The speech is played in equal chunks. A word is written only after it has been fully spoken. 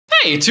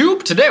Hey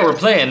YouTube, today we're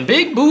playing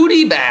big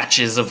booty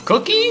batches of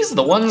cookies,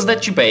 the ones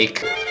that you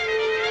bake.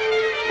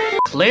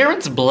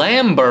 Clarence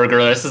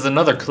Blamburger. This is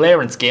another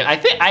Clarence game. I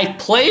think I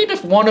played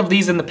one of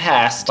these in the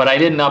past, but I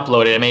didn't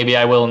upload it. Maybe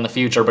I will in the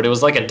future, but it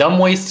was like a dumb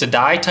ways to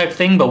die type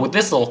thing, but with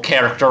this little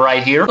character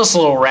right here, this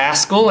little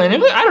rascal, and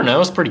I don't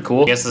know, it's pretty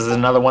cool. I guess this is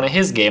another one of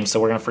his games, so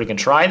we're gonna freaking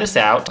try this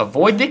out.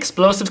 Avoid the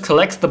explosives,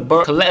 collects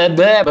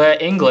the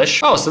English.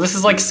 Oh, so this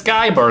is like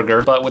Sky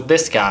Burger, but with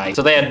this guy.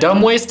 So they had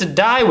dumb ways to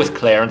die with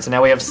Clarence, and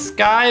now we have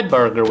Sky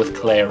Burger with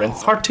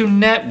Clarence.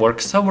 Cartoon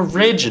Network, so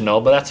original,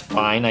 but that's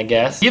fine, I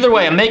guess. Either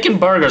way, I'm making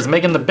burgers,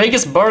 making the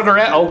biggest burger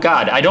oh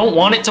god, I don't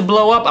want it to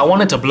blow up. I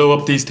want it to blow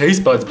up these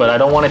taste buds, but I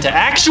don't want it to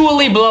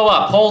actually blow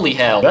up. Holy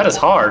hell, that is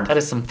hard. That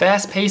is some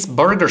fast-paced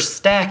burger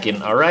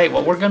stacking. All right,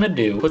 what we're gonna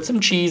do, put some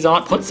cheese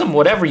on, put some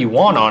whatever you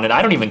want on it.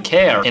 I don't even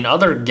care. In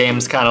other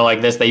games kind of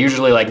like this, they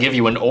usually like give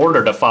you an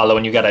order to follow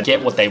and you gotta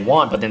get what they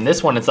want, but in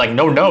this one, it's like,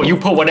 no, you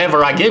put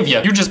whatever I give you.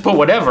 You just put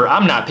whatever.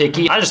 I'm not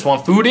picky. I just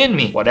want food in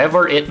me,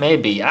 whatever it may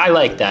be. I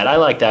like that. I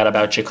like that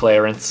about you,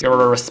 Clarence.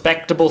 You're a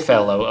respectable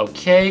fellow.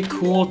 Okay,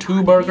 cool.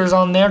 2 burgers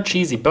on there.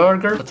 Cheesy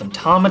burger. Put some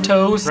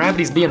tomatoes.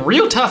 Gravity's being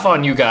real tough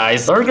on you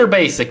guys. Burger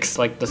basics,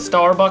 like the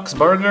Starbucks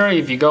burger.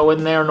 If you go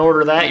in there and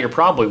order that, you're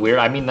probably weird.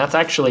 I mean, that's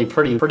actually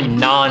pretty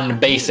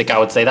non-basic, I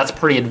would say. That's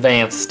pretty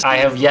advanced. I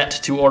have yet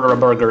to order a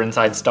burger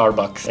inside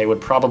Starbucks. They would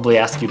probably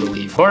ask you to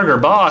leave. Burger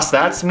boss,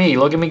 that's me.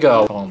 Look at me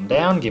go. Calm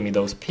down. Give me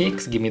those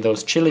pics. Give me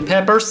those chili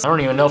peppers. I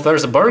don't even know if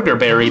there's a burger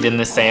buried in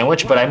this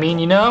sandwich, but I mean,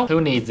 you know,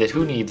 who needs it?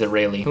 Who needs it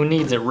really? Who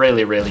needs it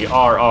really?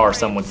 RR,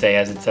 some would say,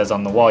 as it says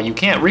on the wall. You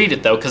can't read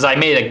it though, because I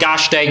made a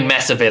gosh dang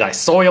mess of it. I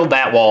soiled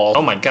that wall.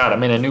 Oh my god,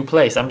 I'm in a new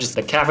place.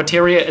 The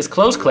cafeteria is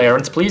closed,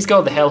 Clarence. Please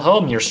go the hell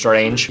home, you're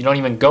strange. You don't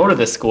even go to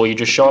this school, you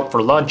just show up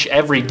for lunch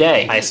every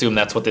day. I assume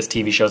that's what this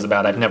TV show's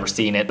about. I've never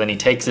seen it. Then he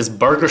takes his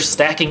burger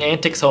stacking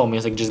antics home.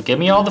 He's like, just give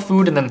me all the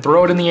food and then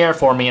throw it in the air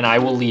for me and I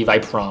will leave, I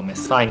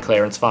promise. Fine,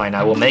 Clarence, fine.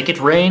 I will make it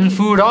rain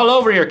food all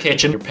over your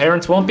kitchen. Your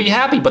parents won't be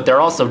happy, but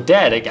they're also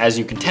dead, as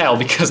you can tell,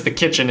 because the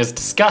kitchen is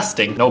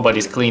disgusting.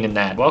 Nobody's cleaning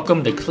that.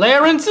 Welcome to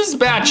Clarence's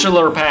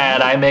bachelor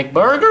pad. I make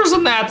burgers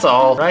and that's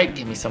all. Right,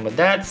 give me some of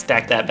that.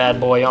 Stack that bad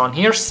boy on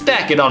here.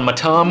 Stack it on my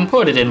tum.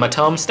 Put it in my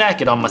tum.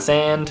 Stack it on my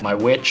sand. My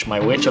witch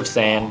of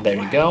sand. There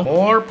you go.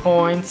 More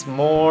points,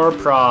 more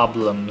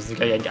problems.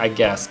 I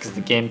guess, because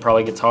the game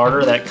probably gets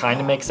harder. That kind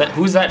of makes sense.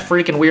 Who's that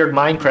freaking weird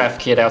Minecraft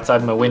kid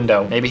outside my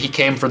window? Maybe he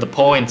came for the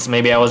points.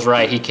 Maybe I was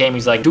right. He came,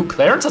 he's like, dude,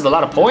 Clarence has a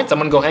lot of points. I'm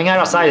gonna go hang out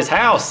outside his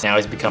house. Now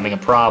he's becoming a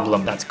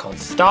problem. That's called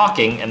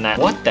stalking, and that,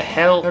 what the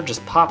hell? They're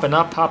just popping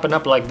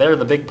up like they're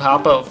the Big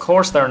Papa. Of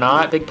course they're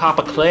not. Big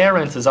Papa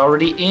Clarence is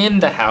already in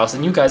the house,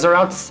 and you guys are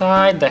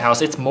outside the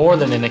house. It's more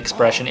than an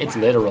expression, it's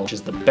literal, which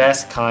is the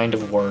best kind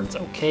of words.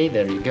 Okay,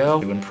 there you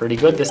go. Doing pretty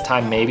good this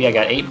time, maybe. I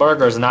got 8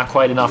 burgers, not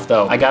quite enough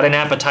though. I got an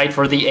appetite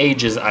for the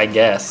ages, I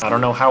guess. I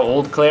don't know how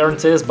old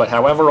Clarence is, but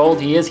however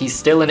old he is, he's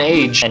still an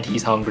age, and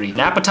he's hungry. An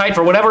appetite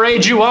for whatever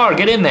age you are,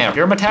 get in there.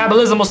 Your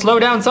metabolism will slow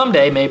down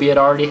someday, maybe it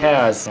already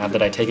has. Now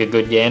that I take a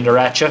good gander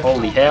at you.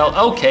 Holy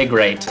hell, okay,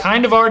 great.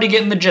 Kind of already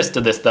getting the gist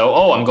of this though.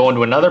 Oh, I'm going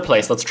to another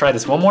place. Let's try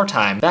this one more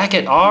time. Back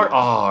at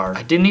RR.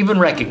 I didn't even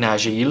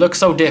recognize you. You look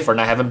so different.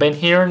 I haven't been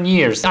here in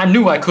years. I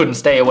knew I couldn't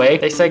stay away.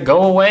 They say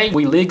go away.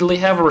 We legally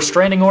have a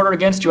restraining order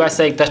against you. I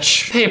say that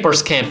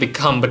papers can't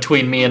become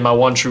between me and my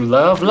one true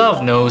love.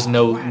 Love knows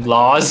no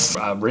laws.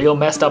 A real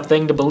messed up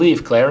thing to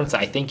believe, Clarence.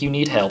 I think you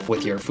need help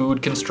with your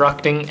food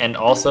constructing and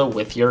also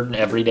with your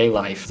everyday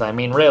life. I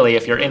mean, really,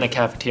 if you're in a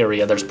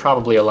cafeteria, there's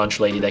probably a lunch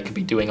lady that could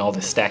be doing all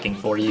this stacking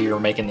for you. You're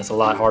making this a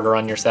lot harder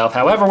on yourself.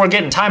 However, we're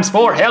getting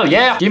 ×4. Hell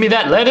yeah. Give me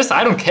that lettuce.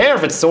 I don't care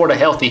if it's sort of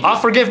healthy. I'll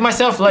forgive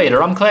myself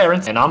later. I'm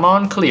Clarence and I'm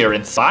on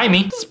clearance. Buy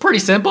me. This is pretty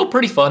simple,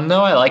 pretty fun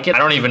though. I like it. I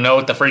don't even know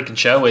what the freaking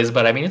show is,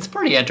 but I mean, it's a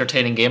pretty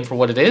entertaining game for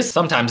what it is.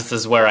 Sometimes this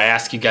is where I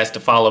ask you guys to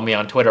follow me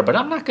on Twitter, but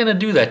I'm not gonna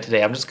do that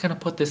today. I'm just gonna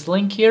put this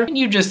link here and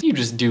you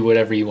just do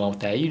whatever you want with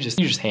that. You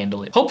just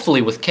handle it.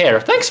 Hopefully with care.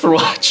 Thanks for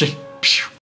watching.